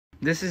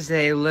This is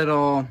a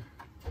little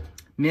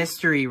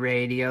mystery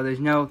radio.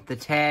 The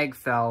tag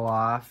fell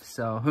off,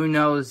 so who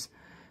knows.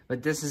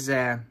 But this is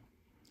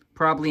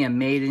probably a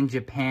made in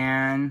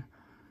Japan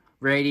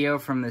radio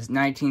from the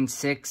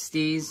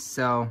 1960s.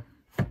 So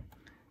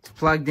it's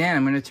plugged in.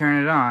 I'm going to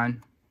turn it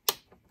on.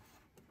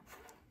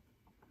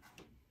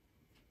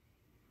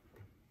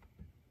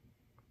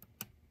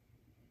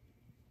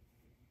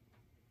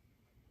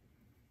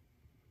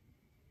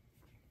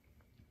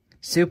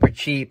 Super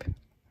cheap.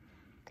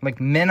 Like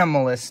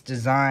minimalist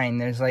design.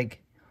 There's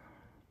like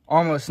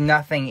almost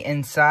nothing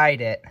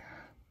inside it.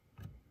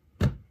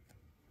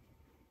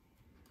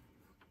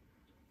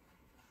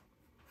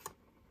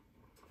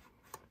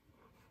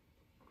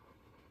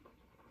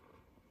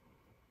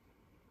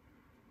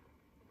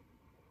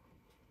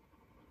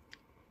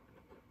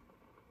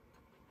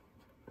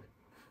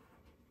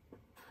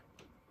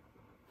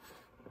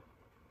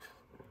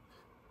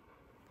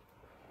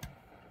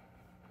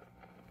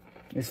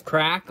 It's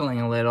crackling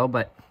a little,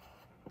 but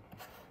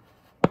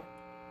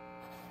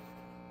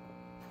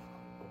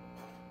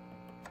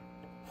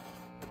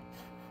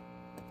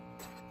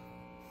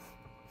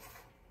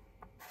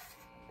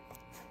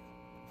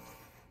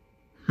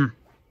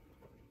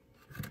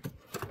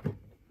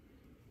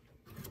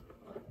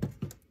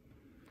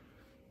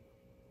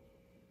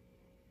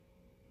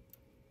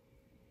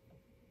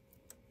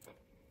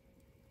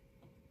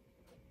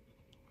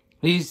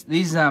these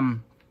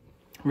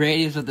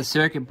radios with the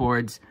circuit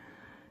boards,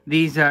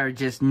 these are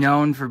just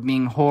known for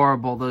being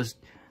horrible.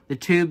 The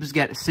tubes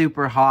get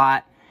super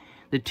hot,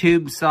 the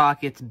tube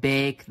sockets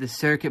bake, the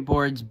circuit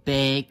boards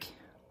bake,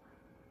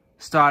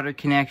 solder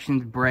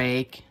connections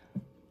break.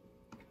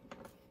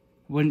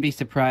 Wouldn't be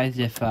surprised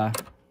if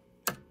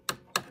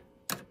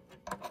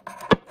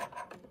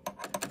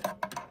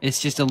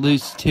it's just a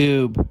loose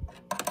tube.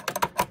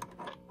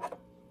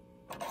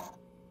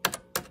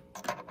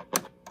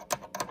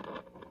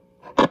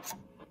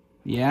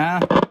 Yeah.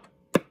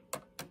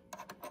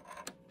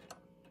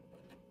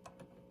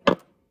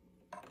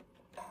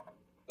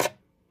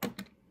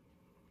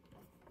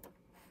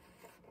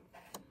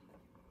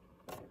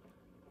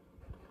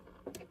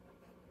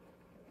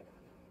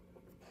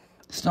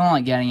 Still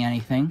not getting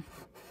anything,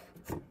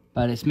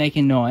 but it's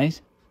making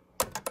noise.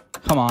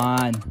 Come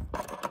on.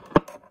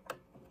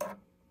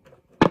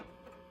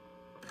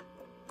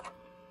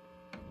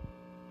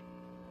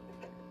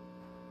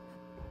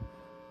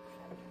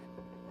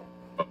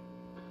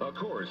 Of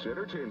course,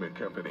 entertainment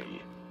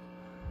company.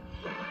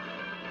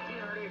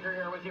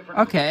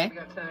 Okay.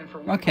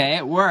 Okay,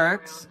 it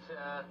works.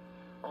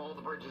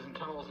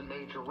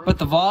 But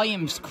the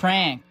volume's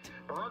cranked.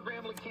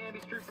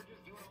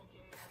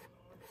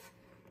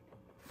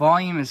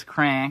 Volume is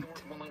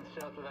cranked.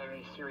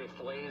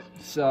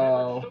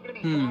 So,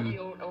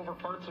 over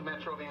parts of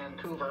Metro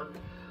Vancouver,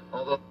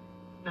 although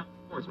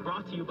it's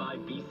brought to you by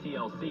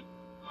BCLC.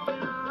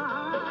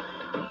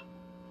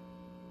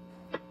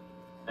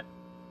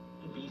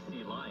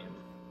 BC Lions.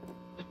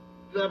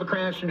 You have a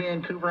crash in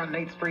Vancouver on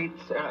Knight Street,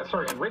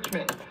 in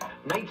Richmond.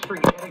 Knight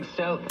Street heading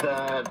south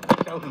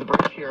of the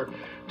bridge here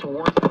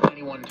towards the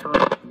 91 turn.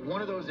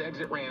 One of those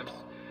exit ramps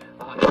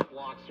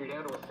blocks. You're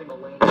down to a single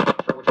lane. I'm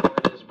not sure which one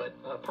it is, but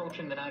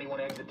approaching the 91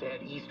 exit to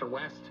head east or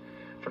west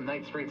from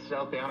Knight Street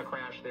southbound, a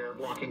crash there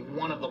blocking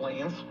one of the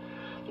lanes.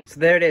 So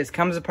there it is.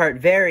 Comes apart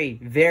very,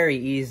 very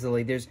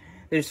easily.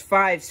 There's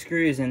 5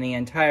 screws in the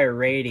entire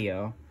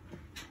radio.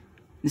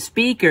 The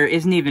speaker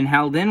isn't even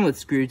held in with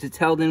screws. It's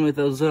held in with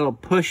those little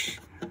push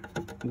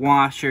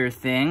washer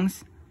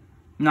things.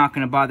 I'm not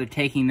going to bother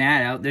taking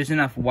that out. There's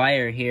enough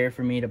wire here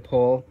for me to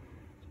pull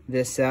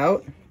this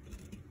out.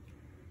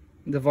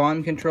 The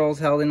volume control's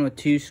held in with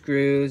 2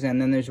 screws,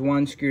 and then there's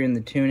 1 screw in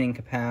the tuning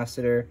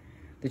capacitor.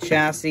 The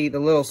chassis, the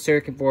little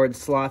circuit board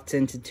slots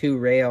into 2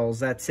 rails.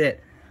 That's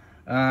it.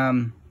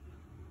 Like,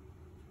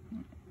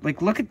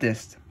 look at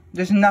this.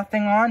 There's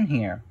nothing on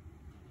here.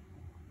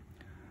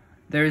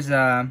 There's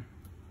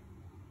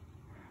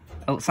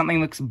something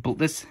looks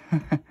this.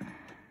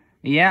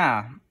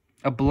 Yeah,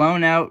 a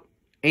blown out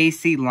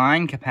AC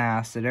line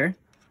capacitor.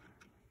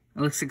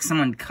 It looks like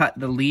someone cut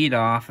the lead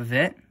off of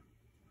it.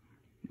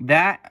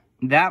 That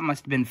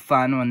must have been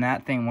fun when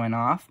that thing went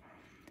off.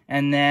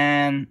 And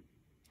then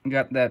we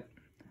got the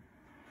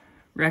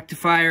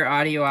rectifier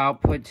audio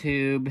output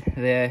tube,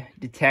 the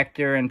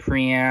detector and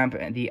preamp,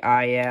 and the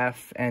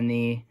IF, and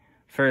the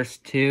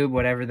first tube,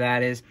 whatever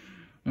that is.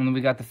 And then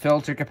we got the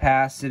filter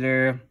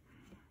capacitor,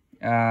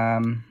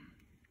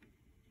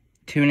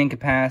 tuning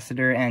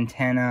capacitor,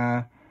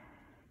 antenna,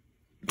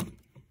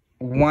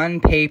 1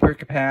 paper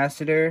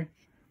capacitor,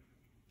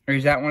 or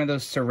is that one of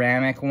those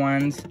ceramic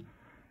ones?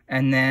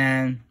 And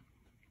then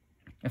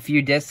a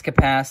few disc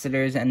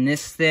capacitors, and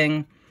this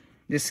thing,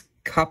 this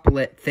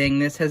couplet thing,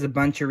 this has a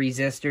bunch of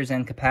resistors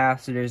and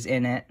capacitors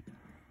in it.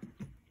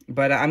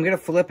 But I'm going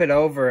to flip it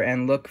over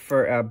and look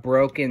for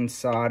broken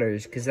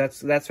solders, because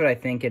that's what I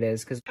think it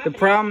is. Because the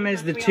problem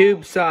is the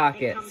tube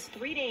sockets.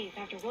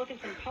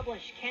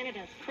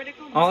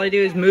 All I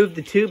do is move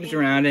the tubes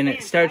around and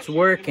it starts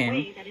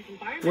working.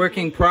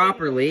 working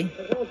properly.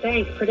 The World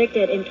Bank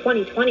predicted in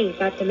 2020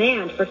 that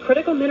demand for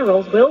critical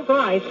minerals will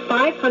rise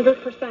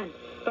 500%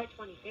 by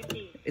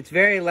 2050. It's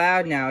very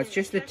loud now. It's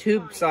just the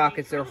tube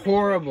sockets. They're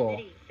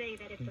horrible.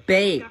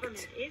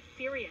 Baked.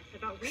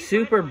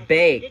 Super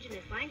baked.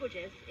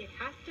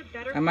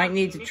 I might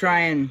need to try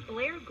and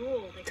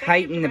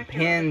tighten the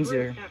pins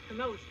or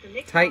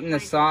tighten the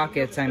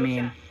sockets, I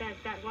mean.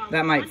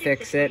 That might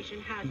fix it.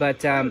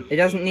 But it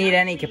doesn't need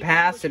any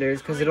capacitors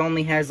because it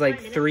only has like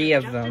 3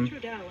 of them.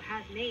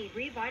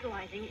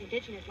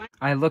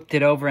 I looked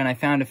it over and I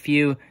found a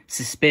few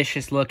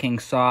suspicious looking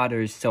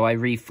solders, so I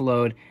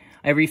reflowed.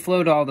 I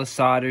reflowed all the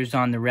solders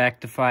on the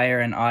rectifier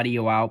and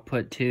audio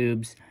output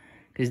tubes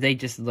because they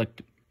just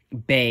looked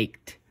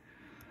baked.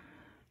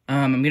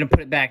 I'm going to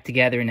put it back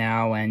together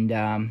now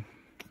and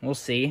we'll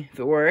see if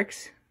it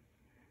works.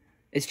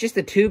 It's just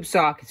the tube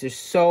sockets are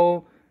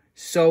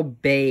so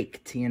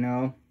baked, you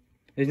know.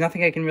 There's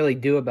nothing I can really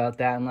do about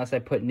that unless I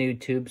put new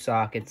tube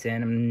sockets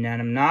in, and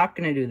I'm not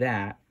going to do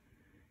that.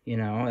 You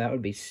know, that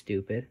would be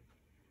stupid.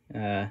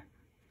 Yeah.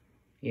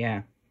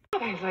 I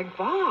was like,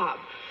 Bob,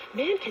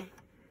 man,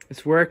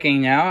 it's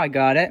working now. I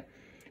got it.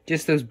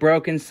 Just those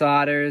broken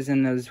solders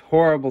and those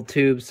horrible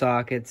tube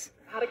sockets.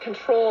 How to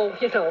control,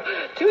 you know,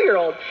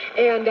 2-year-old.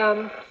 And,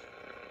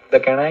 The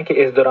कहना है कि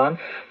इस दौरान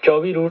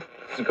 24 root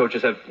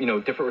coaches have, you know,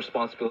 different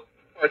responsibilities.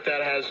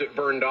 That has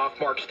burned off.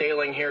 Mark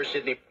Staling here,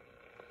 Sydney.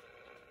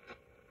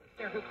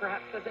 who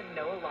perhaps doesn't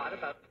know a lot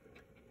about.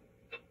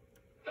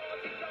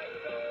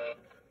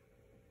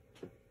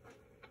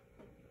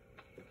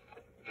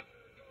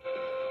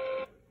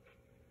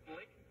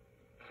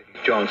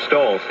 John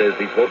Stoll says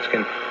these votes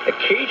can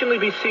occasionally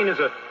be seen as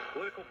a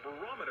Political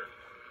barometer.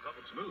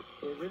 Public's mood.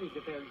 It really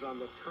depends on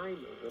the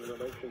timing in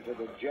relation to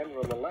the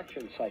general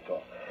election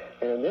cycle.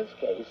 And in this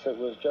case, it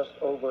was just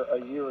over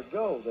a year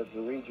ago that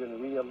the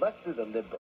region re-elected a Liberal.